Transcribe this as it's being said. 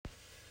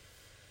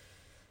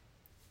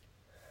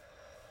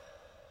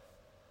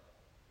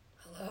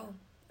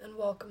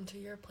welcome to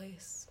your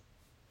place.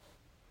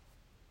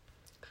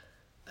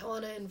 I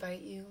want to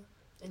invite you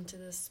into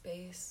this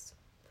space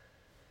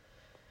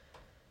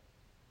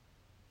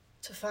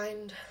to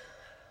find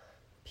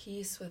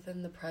peace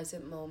within the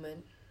present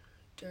moment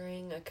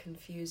during a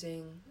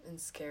confusing and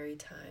scary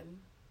time.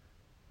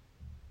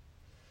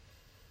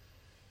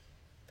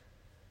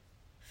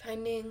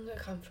 Finding a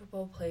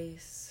comfortable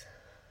place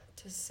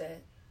to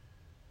sit.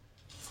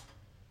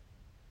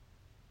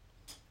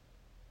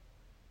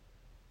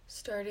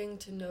 Starting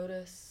to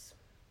notice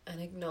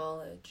and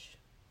acknowledge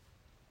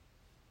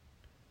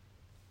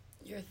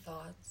your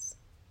thoughts.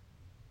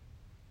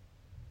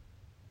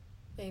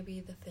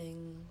 Maybe the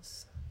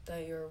things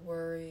that you're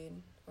worried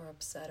or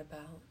upset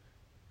about.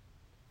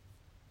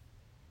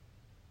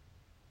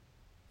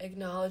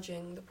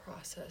 Acknowledging the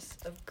process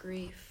of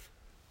grief.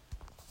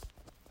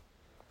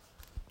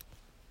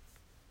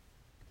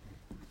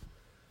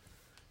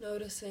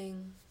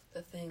 Noticing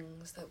the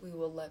things that we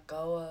will let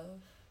go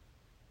of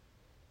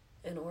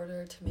in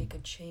order to make a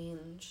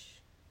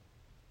change.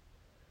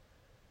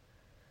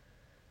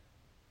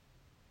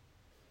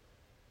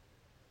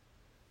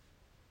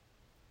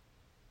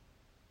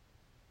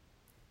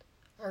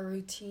 Our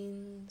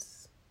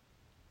routines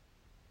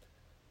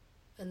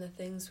and the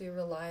things we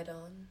relied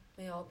on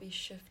may all be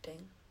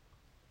shifting.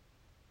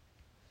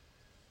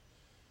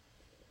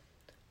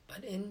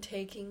 But in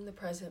taking the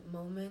present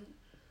moment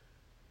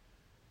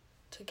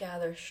to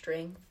gather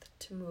strength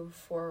to move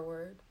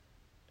forward,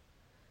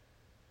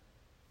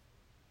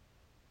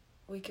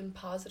 we can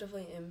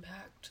positively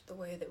impact the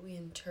way that we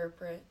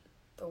interpret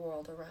the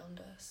world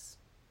around us.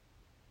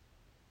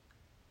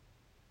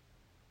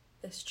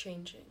 This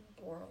changing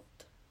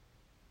world.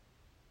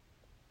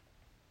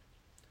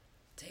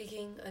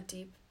 Taking a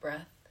deep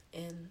breath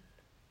in,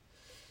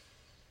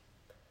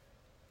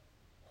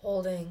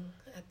 holding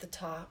at the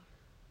top,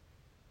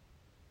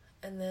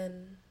 and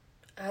then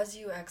as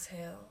you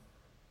exhale,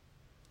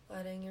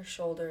 letting your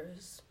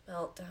shoulders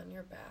melt down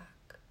your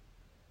back,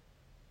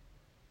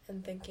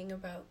 and thinking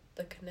about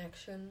the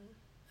connection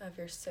of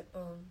your sit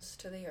bones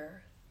to the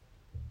earth.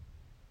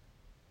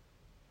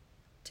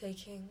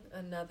 Taking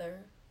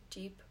another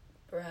deep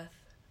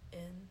breath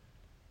in.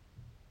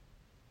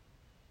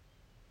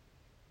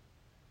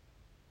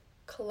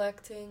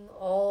 Collecting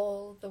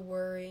all the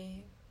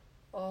worry,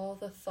 all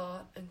the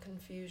thought and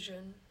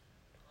confusion,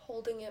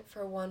 holding it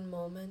for one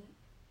moment,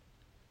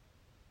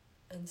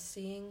 and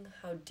seeing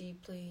how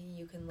deeply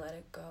you can let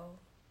it go.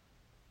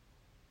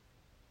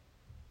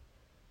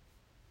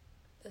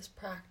 This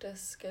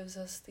practice gives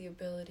us the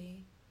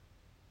ability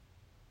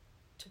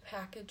to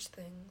package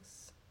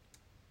things.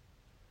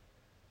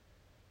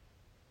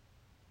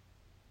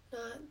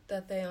 Not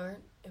that they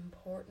aren't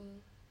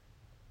important,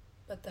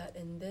 but that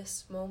in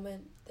this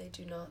moment they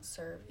do not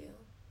serve you.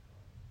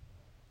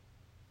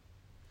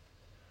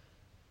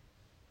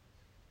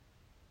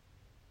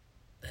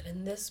 That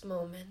in this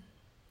moment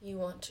you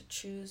want to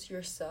choose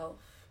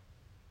yourself,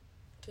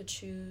 to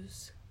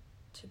choose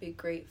to be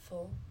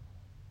grateful,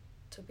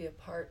 to be a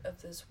part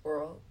of this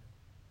world,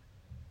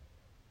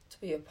 to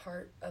be a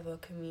part of a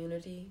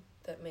community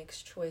that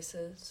makes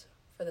choices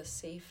for the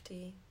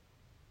safety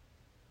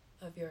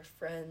of your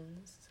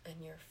friends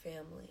and your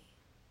family.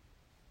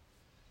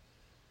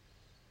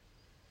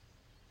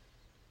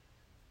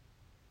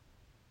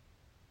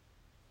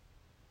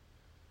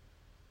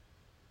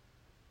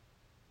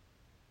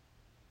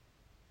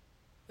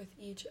 With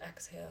each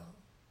exhale,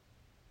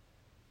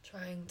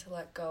 trying to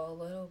let go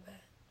a little bit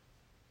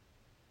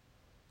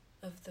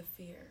of the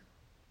fear,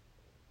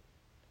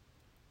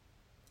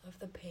 of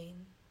the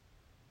pain.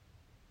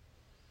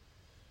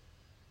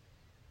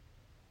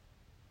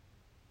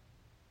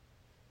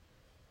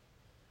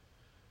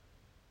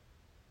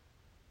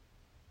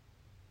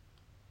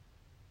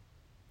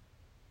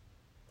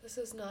 This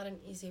is not an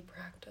easy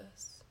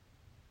practice.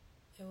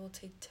 It will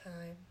take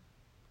time.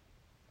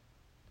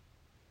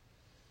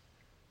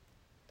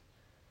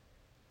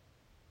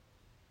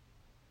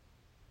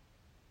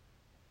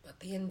 But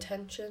the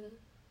intention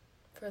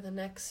for the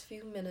next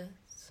few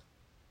minutes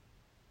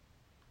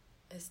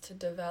is to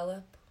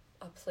develop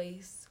a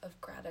place of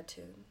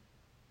gratitude,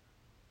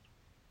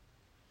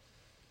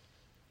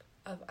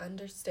 of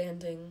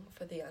understanding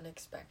for the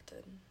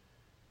unexpected,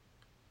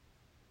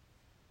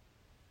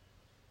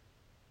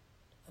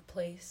 a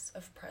place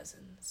of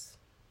presence.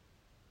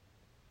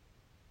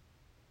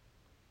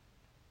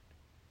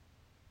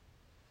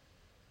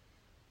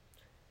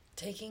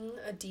 Taking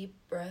a deep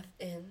breath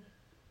in,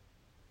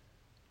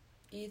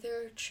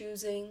 either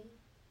choosing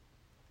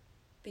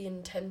the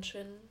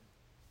intention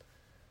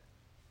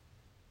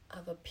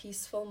of a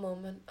peaceful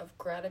moment of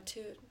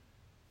gratitude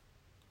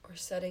or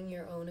setting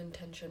your own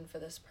intention for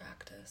this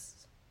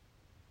practice.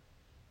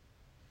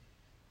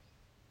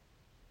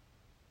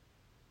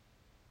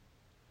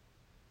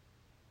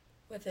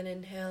 With an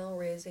inhale,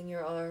 raising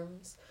your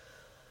arms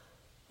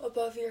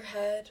above your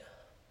head,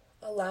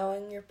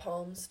 allowing your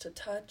palms to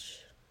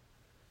touch,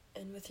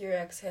 and with your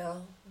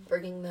exhale,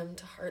 bringing them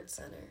to heart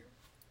center.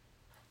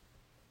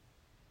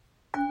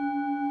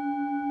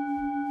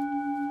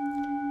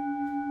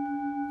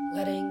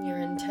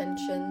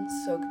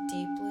 soak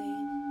deeply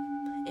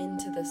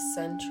into the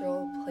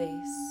central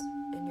place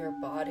in your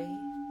body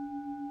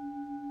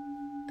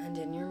and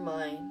in your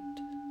mind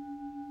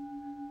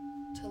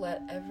to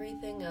let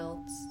everything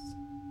else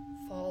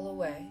fall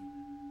away.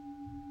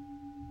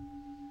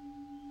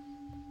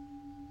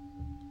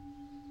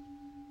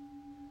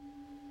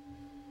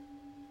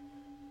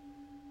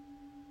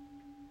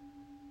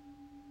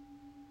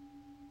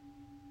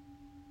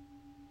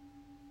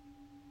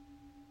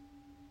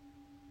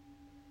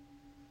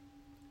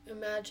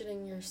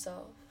 Imagining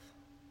yourself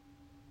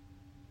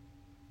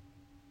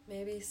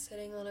maybe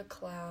sitting on a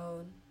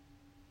cloud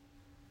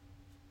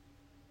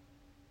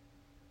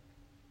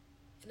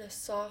in a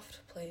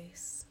soft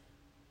place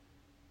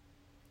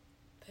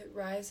that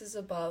rises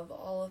above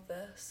all of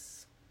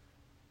this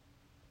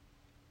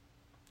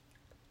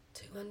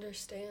to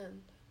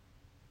understand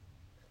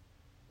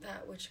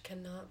that which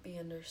cannot be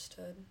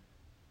understood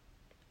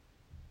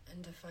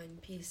and to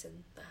find peace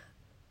in that.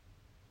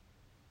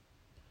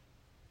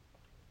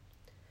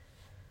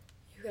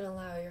 You can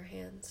allow your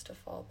hands to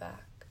fall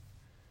back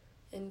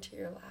into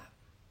your lap,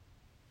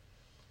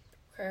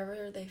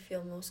 wherever they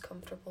feel most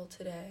comfortable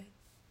today.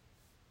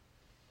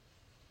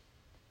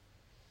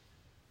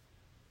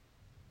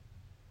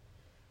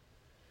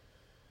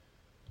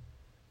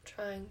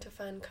 Trying to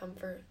find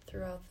comfort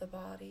throughout the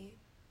body.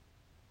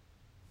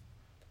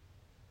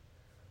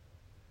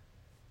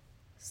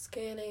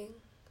 Scanning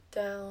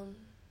down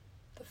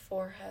the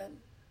forehead,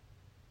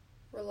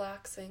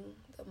 relaxing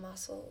the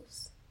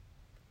muscles,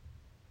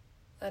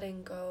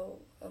 letting go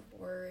of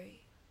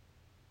worry.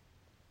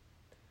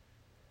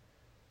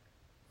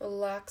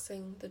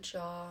 Relaxing the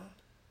jaw,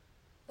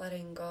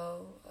 letting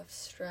go of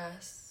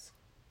stress,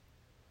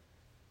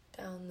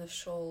 down the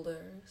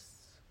shoulders.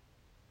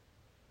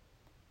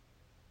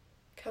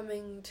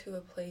 Coming to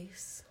a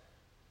place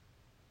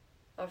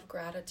of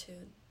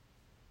gratitude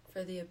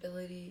for the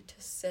ability to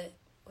sit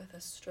with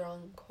a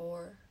strong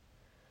core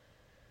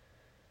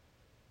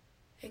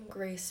and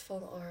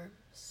graceful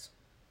arms.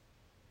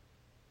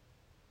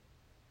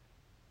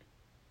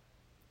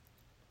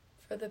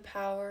 For the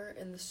power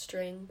and the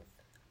strength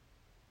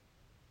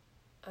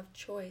of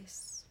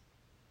choice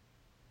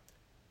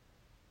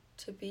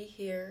to be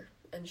here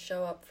and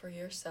show up for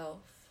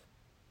yourself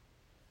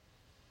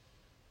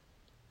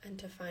and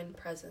to find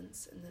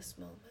presence in this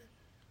moment.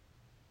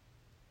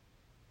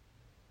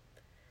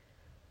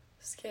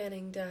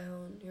 Scanning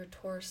down your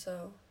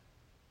torso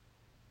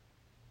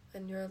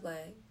and your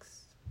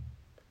legs,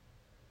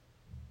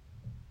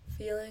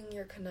 feeling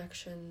your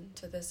connection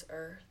to this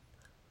earth,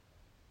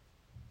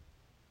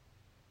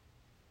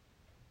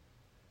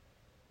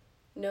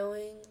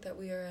 knowing that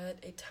we are at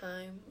a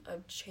time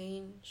of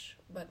change,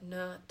 but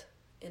not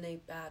in a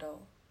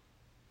battle.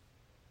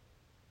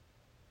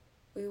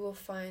 We will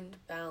find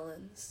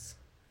balance,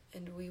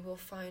 and we will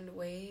find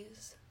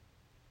ways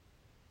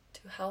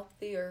to help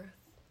the earth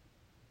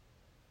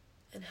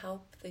and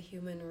help the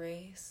human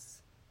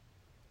race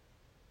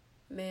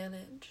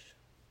manage.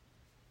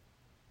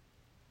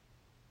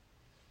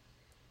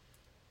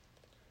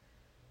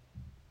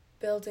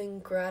 Building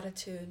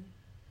gratitude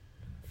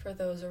for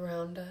those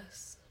around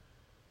us,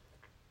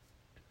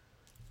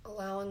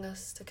 allowing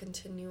us to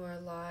continue our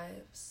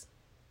lives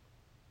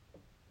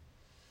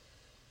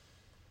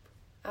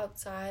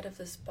outside of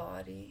this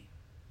body,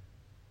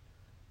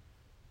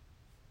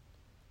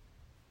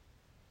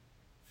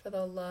 for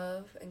the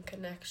love and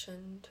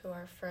connection to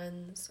our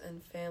friends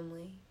and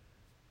family,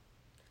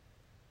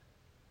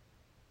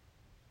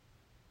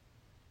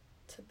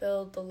 to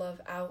build the love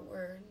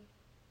outward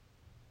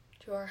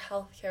to our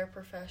healthcare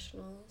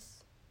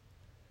professionals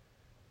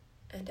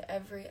and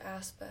every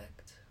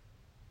aspect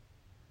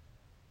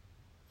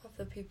of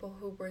the people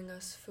who bring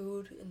us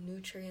food and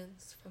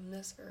nutrients from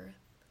this earth.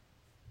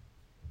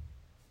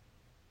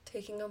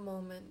 Taking a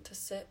moment to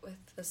sit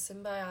with the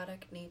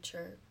symbiotic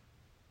nature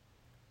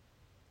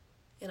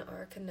in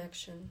our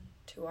connection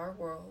to our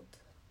world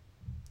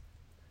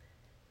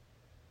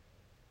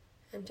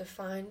and to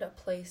find a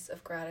place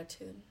of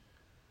gratitude.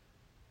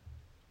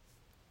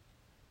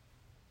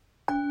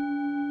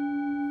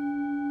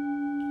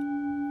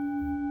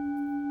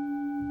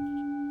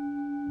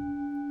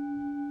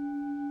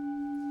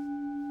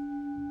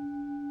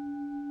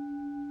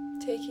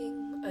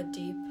 Taking a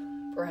deep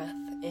breath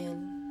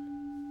in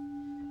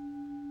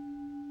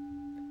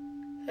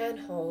and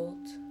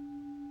hold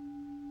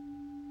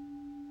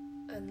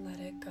and let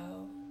it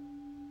go,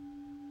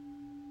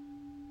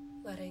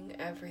 letting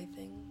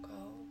everything go.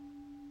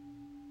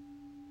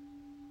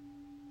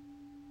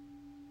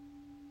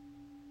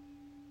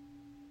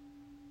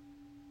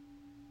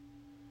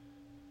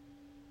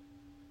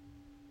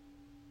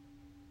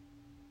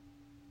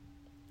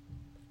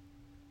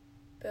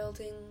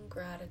 Building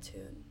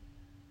gratitude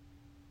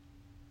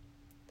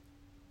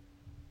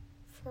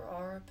for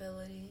our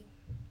ability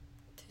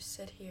to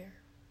sit here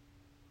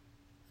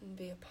and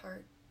be a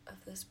part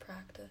of this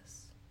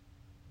practice.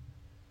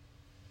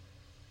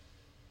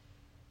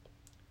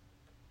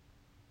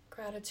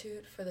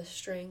 Gratitude for the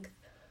strength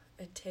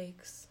it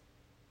takes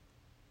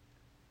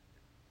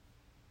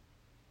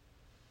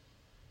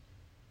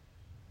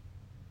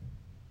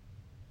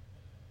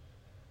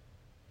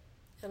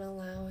and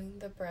allowing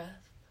the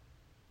breath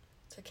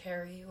to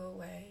carry you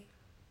away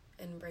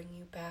and bring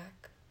you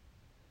back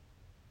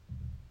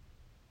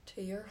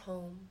to your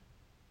home,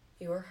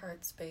 your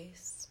heart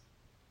space,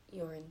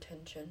 your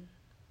intention.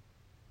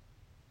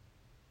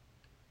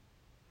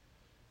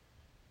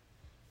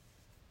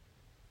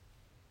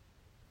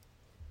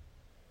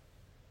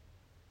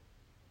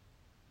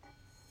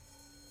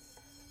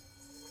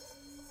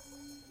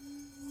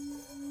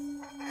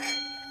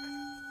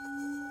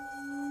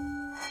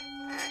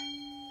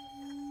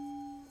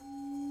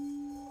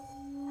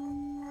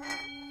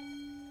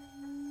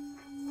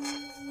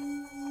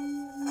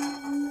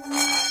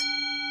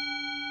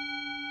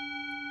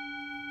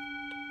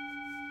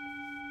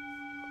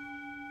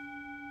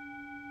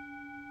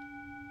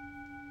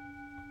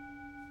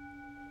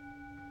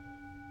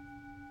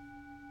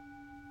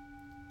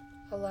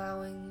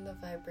 Allowing the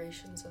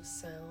vibrations of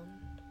sound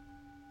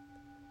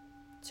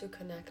to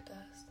connect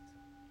us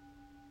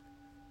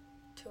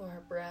to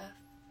our breath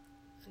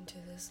and to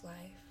this life.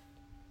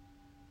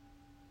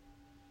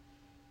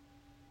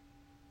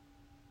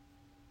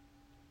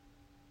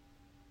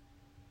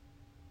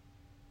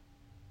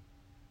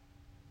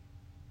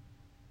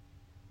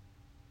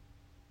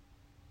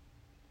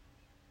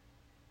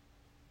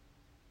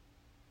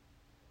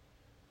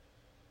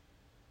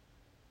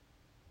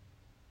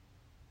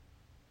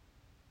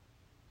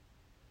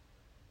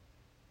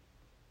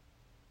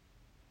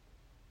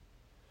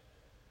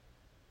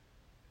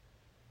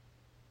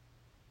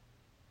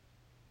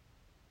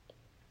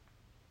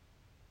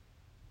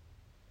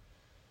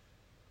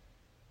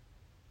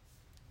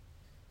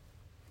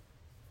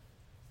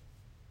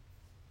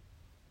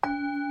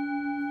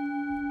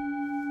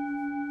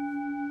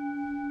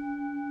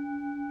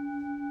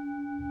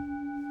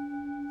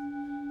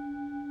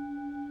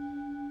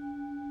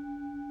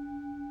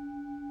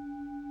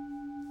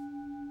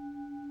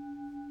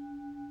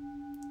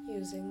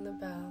 Using the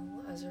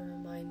bell as a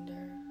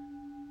reminder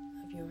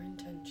of your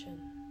intention.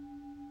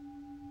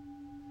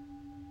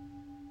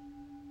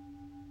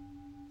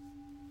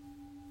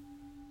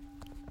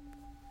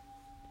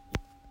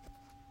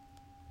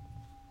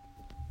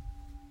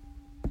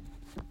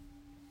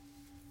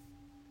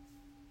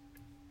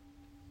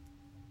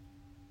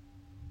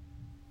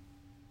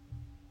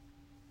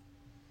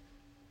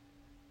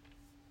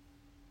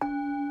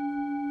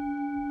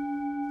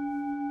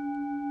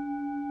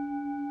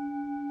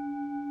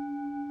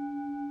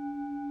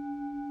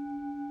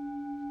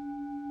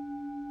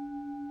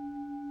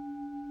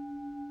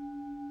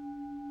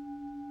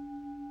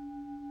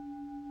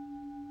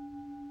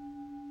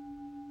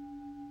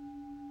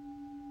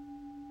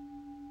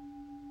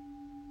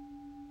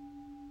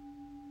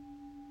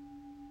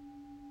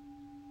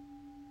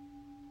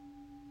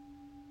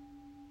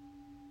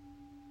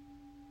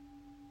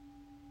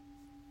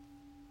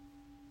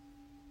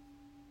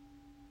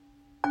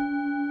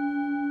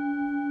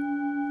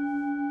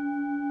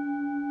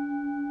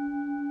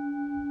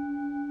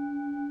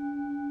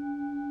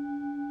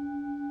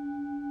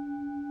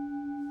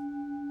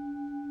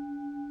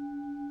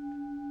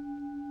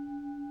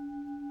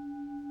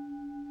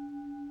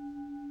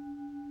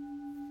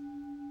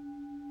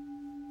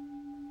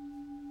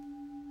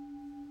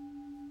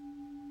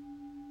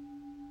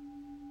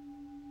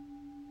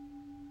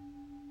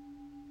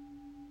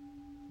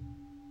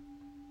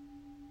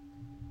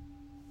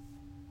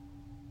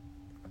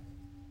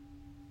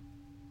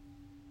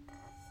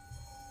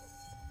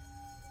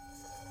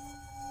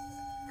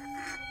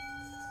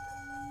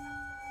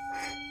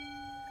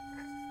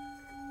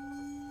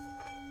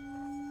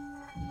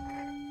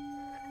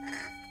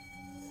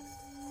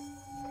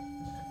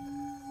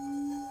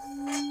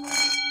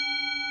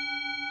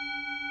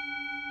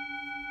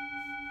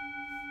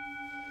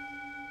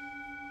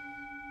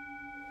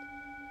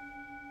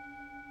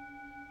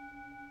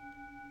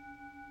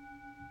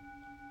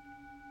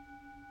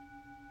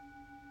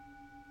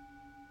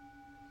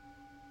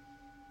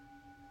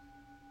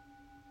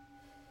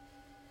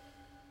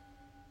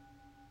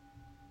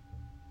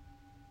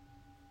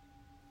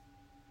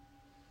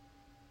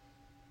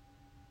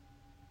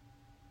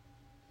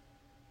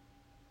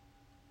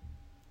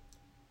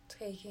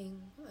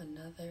 Taking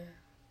another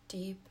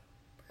deep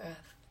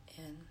breath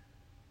in,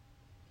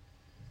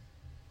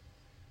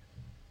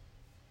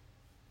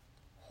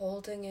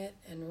 holding it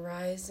and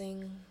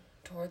rising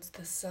towards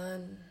the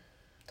sun,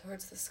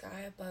 towards the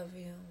sky above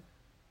you,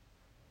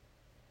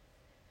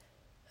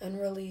 and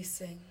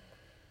releasing,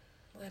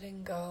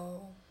 letting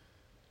go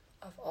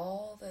of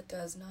all that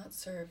does not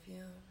serve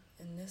you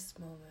in this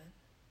moment.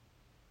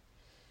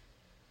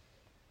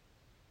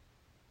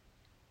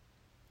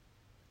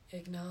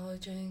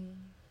 Acknowledging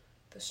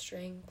the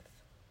strength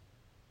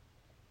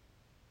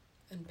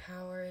and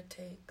power it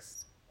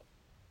takes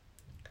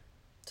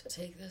to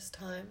take this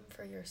time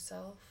for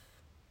yourself,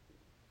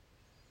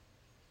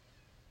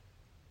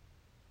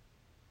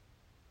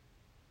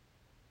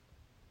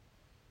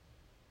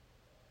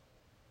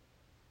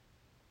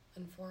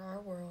 and for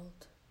our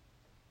world,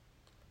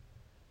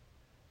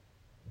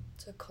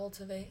 to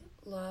cultivate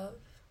love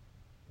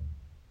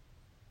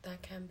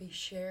that can be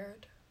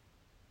shared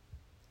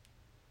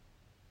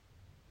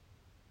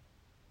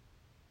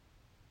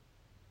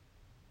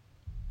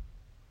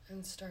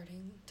and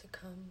starting to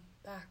come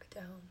back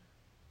down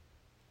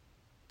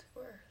to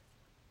earth.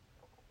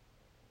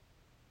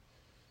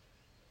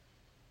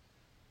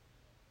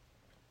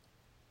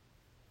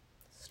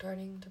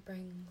 Starting to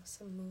bring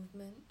some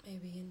movement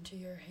maybe into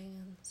your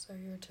hands or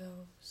your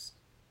toes,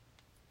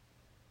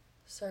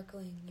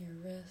 circling your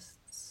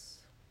wrists,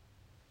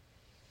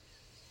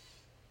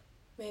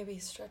 maybe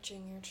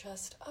stretching your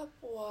chest up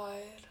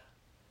wide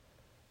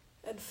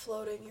and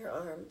floating your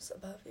arms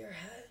above your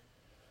head,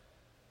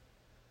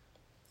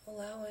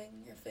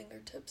 allowing your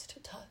fingertips to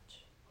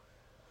touch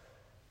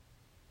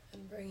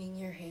and bringing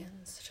your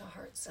hands to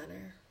heart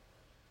center.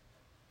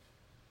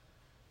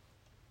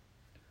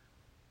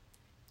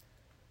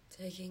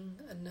 Taking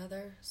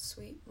another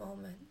sweet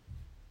moment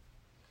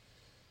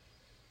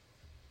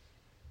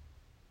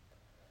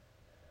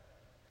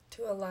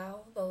to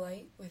allow the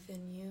light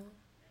within you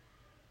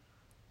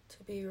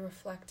to be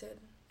reflected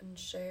and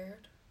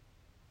shared.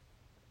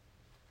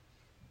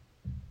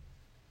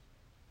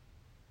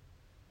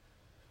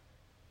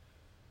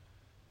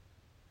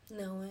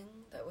 Knowing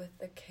that with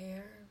the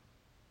care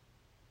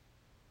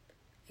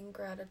and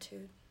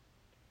gratitude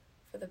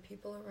for the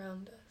people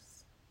around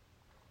us,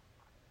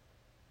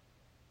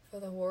 for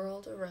the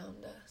world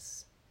around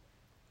us,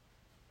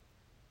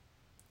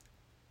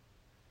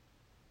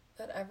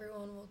 that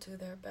everyone will do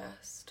their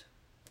best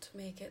to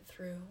make it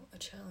through a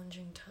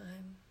challenging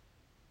time,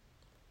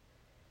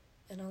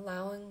 and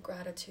allowing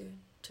gratitude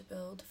to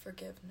build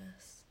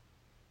forgiveness.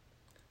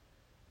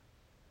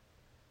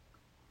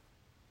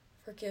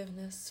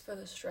 Forgiveness for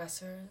the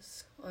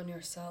stressors on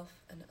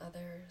yourself and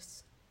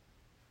others.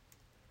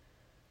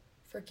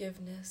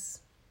 Forgiveness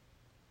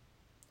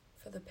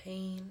for the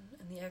pain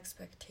and the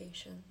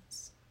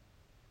expectations.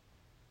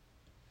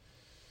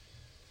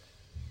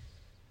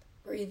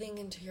 Breathing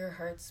into your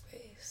heart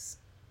space.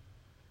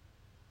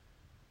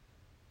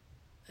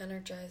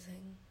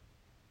 Energizing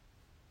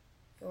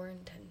your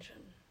intention.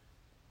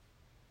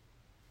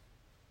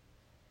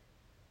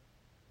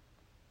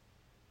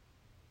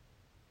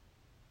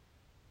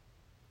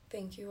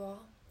 Thank you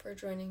all for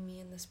joining me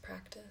in this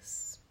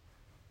practice.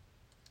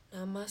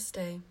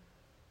 Namaste.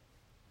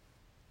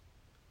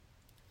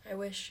 I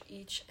wish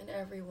each and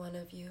every one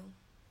of you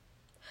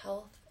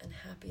health and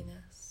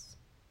happiness,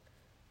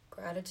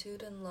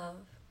 gratitude and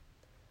love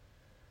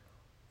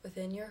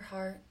within your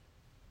heart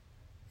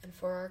and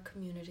for our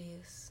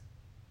communities.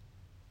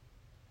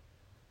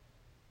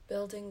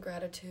 Building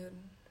gratitude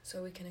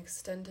so we can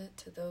extend it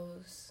to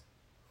those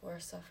who are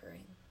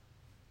suffering.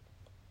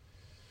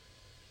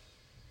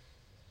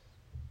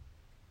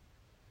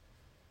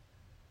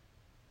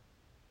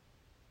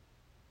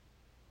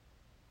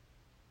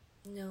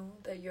 Know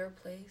that your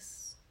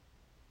place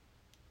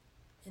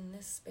in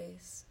this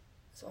space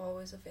is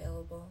always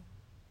available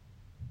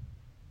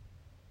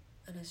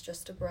and is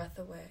just a breath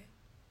away.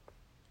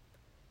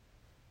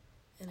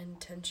 An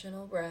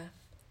intentional breath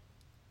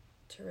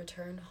to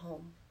return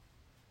home,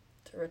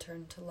 to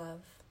return to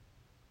love.